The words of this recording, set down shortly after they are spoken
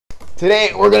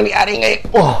Today we're going to be adding a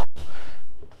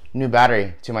new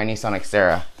battery to my Nissan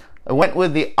Xterra. I went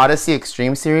with the Odyssey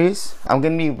Extreme Series. I'm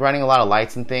going to be running a lot of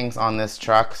lights and things on this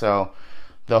truck, so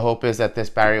the hope is that this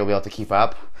battery will be able to keep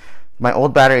up. My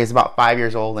old battery is about 5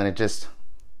 years old and it just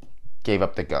gave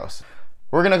up the ghost.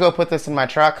 We're going to go put this in my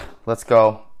truck. Let's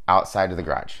go outside of the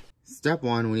garage. Step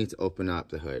one, we need to open up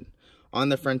the hood. On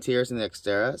the Frontiers and the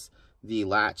Xterras, the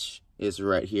latch is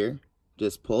right here.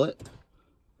 Just pull it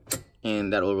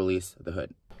and that will release the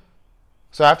hood.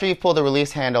 So after you pull the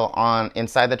release handle on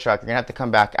inside the truck, you're gonna have to come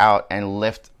back out and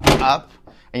lift up,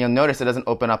 and you'll notice it doesn't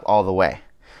open up all the way.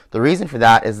 The reason for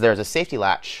that is there's a safety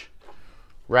latch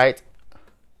right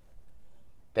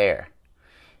there.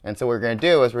 And so what we're gonna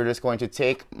do is we're just going to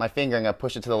take my finger and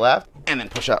push it to the left and then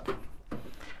push up.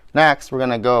 Next, we're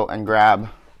gonna go and grab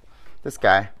this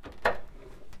guy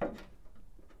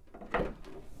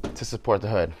to support the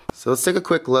hood. So let's take a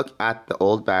quick look at the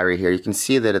old battery here. You can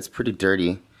see that it's pretty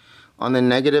dirty. On the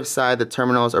negative side, the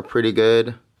terminals are pretty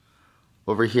good.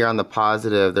 Over here on the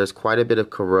positive, there's quite a bit of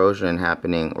corrosion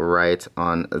happening right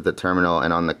on the terminal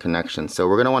and on the connection. So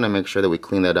we're gonna wanna make sure that we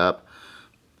clean that up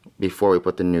before we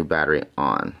put the new battery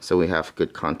on, so we have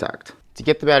good contact. To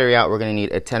get the battery out, we're gonna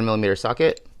need a 10mm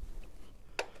socket.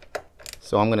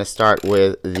 So I'm gonna start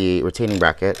with the retaining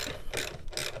bracket.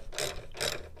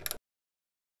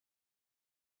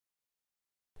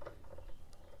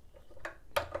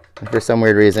 For some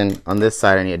weird reason, on this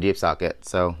side I need a deep socket,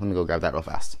 so let me go grab that real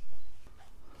fast.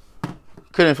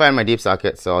 Couldn't find my deep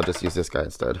socket, so I'll just use this guy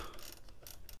instead.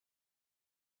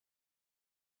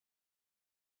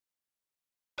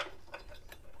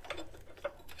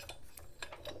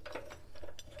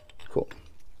 Cool.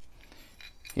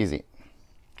 Easy.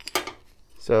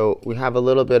 So we have a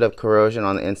little bit of corrosion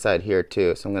on the inside here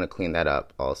too, so I'm going to clean that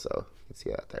up also. You can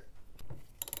see that there.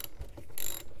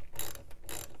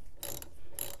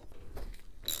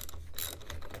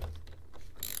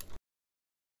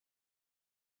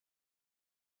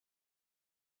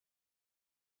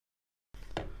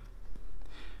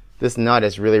 This nut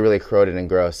is really corroded and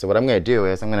gross, so what I'm going to do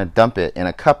is I'm going to dump it in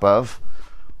a cup of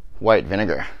white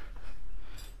vinegar.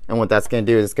 And what that's going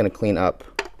to do is it's going to clean up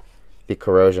the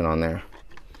corrosion on there.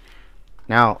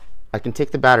 Now, I can take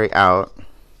the battery out.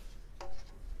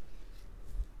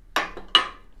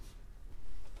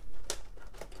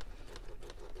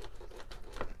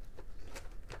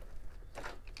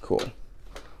 Cool.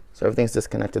 So everything's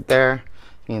disconnected there.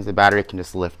 Means the battery can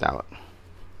just lift out.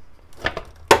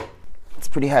 It's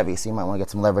pretty heavy, so you might want to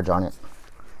get some leverage on it.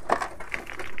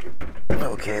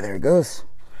 Okay, there it goes.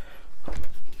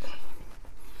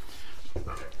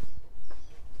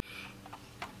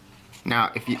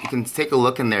 Now, if you can take a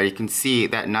look in there, you can see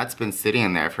that nut's been sitting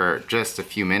in there for just a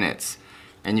few minutes.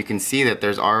 And you can see that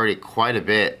there's already quite a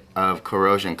bit of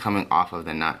corrosion coming off of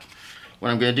the nut.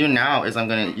 What I'm going to do now is I'm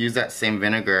going to use that same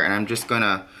vinegar and I'm just going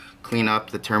to clean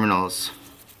up the terminals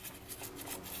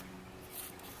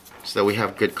so that we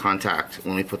have good contact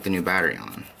when we put the new battery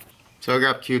on. So I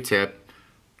grab Q-tip.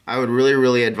 I would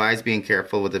really advise being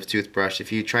careful with the toothbrush. If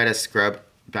you try to scrub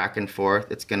back and forth,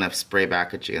 it's going to spray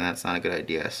back at you, and that's not a good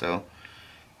idea. So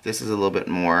this is a little bit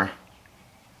more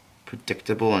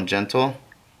predictable and gentle.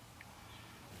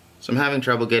 So I'm having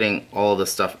trouble getting all the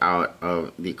stuff out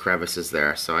of the crevices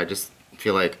there, so I just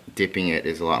feel like dipping it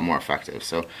is a lot more effective.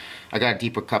 So I got a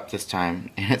deeper cup this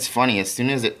time, and it's funny, as soon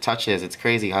as it touches, it's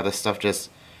crazy how this stuff just,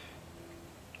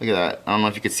 look at that. I don't know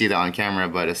if you could see that on camera,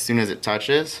 but as soon as it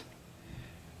touches,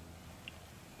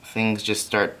 things just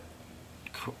start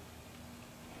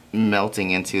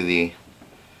melting into the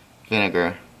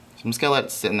vinegar. So I'm just gonna let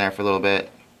it sit in there for a little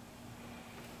bit.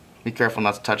 Be careful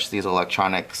not to touch these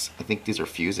electronics. I think these are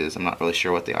fuses. I'm not really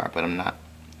sure what they are, but I'm not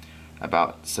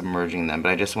about submerging them. But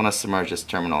I just want to submerge this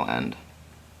terminal end.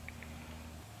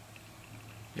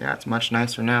 Yeah, it's much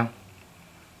nicer now.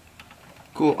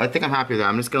 Cool, I think I'm happy with that.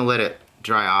 I'm just gonna let it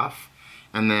dry off,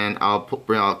 and then I'll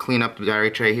clean up the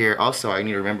battery tray here. Also, I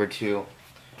need to remember to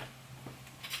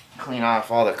clean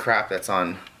off all the crap that's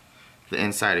on the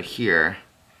inside of here.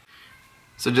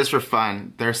 So just for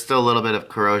fun, there's still a little bit of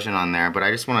corrosion on there, but I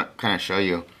just want to kind of show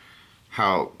you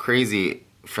how crazy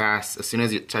fast, as soon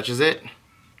as it touches it,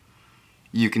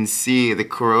 you can see the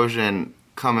corrosion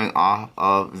coming off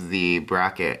of the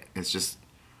bracket. It's just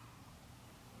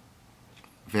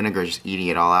vinegar just eating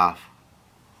it all off.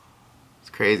 It's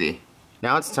crazy.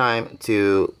 Now it's time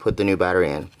to put the new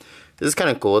battery in. This is kind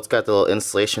of cool. It's got the little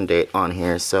installation date on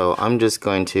here, so I'm just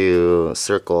going to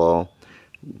circle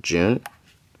June,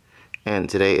 and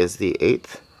today is the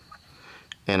 8th,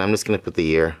 and I'm just going to put the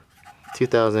year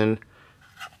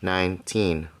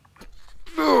 2019.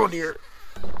 Oh dear.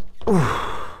 Ooh.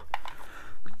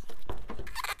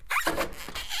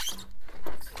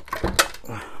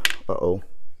 Uh-oh.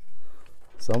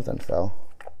 Something fell.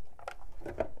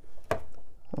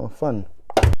 Oh, fun.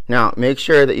 Now, make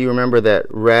sure that you remember that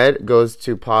red goes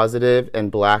to positive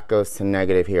and black goes to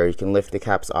negative here. You can lift the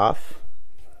caps off.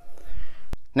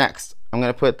 Next, I'm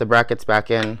going to put the brackets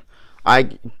back in. I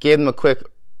gave them a quick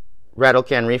rattle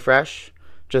can refresh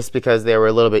just because they were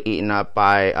a little bit eaten up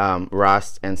by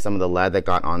rust and some of the lead that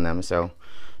got on them. So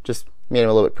just made them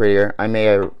a little bit prettier. I may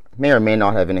or may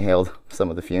not have inhaled some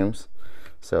of the fumes.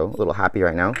 So a little happy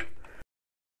right now.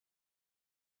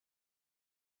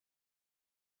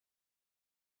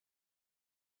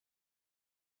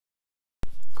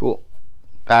 Cool.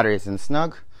 Battery's in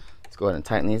snug. Let's go ahead and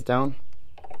tighten these down.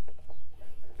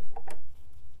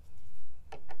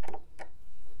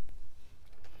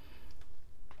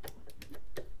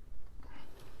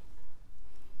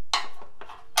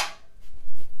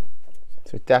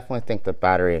 So I definitely think the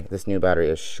battery, this new battery,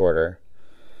 is shorter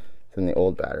than the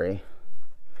old battery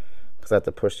because I have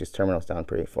to push these terminals down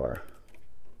pretty far.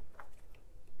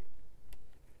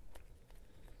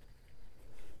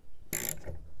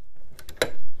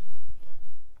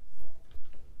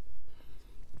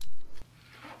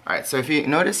 Alright, so if you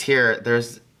notice here,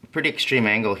 there's a pretty extreme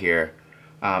angle here,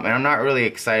 and I'm not really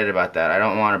excited about that. I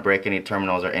don't want to break any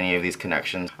terminals or any of these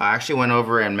connections. I actually went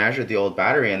over and measured the old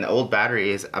battery, and the old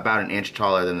battery is about 1 inch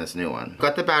taller than this new one.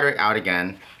 Got the battery out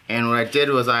again, and what I did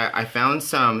was I found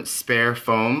some spare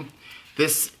foam.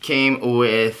 This came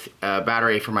with a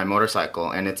battery for my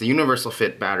motorcycle, and it's a universal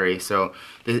fit battery, so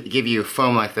they give you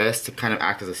foam like this to kind of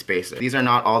act as a spacer. These are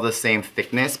not all the same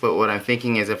thickness, but what I'm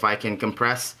thinking is if I can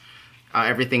compress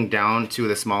everything down to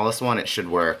the smallest one, it should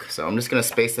work. So I'm just going to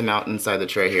space them out inside the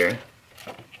tray here.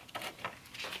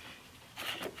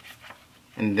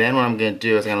 And then what I'm going to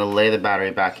do is I'm going to lay the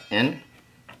battery back in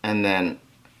and then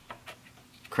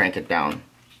crank it down.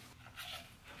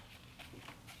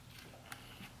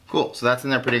 Cool, so that's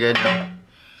in there pretty good.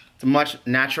 It's a much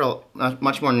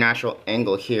more natural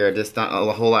angle here, just not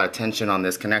a whole lot of tension on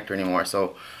this connector anymore,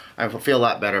 so I feel a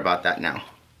lot better about that now.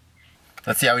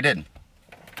 Let's see how we did.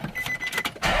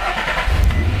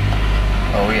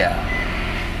 Oh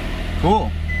yeah.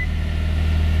 Cool.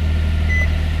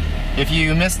 If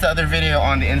you missed the other video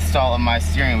on the install of my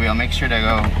steering wheel, make sure to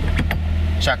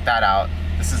go check that out.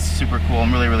 This is super cool.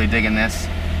 I'm really digging this.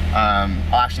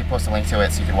 I'll actually post a link to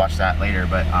it so you can watch that later,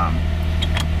 but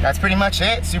that's pretty much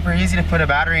it. Super easy to put a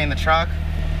battery in the truck.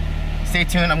 Stay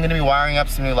tuned, I'm gonna be wiring up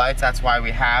some new lights. That's why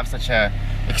we have such a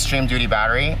extreme duty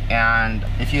battery. And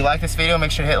if you like this video,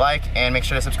 make sure to hit like and make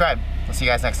sure to subscribe. We'll see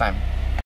you guys next time.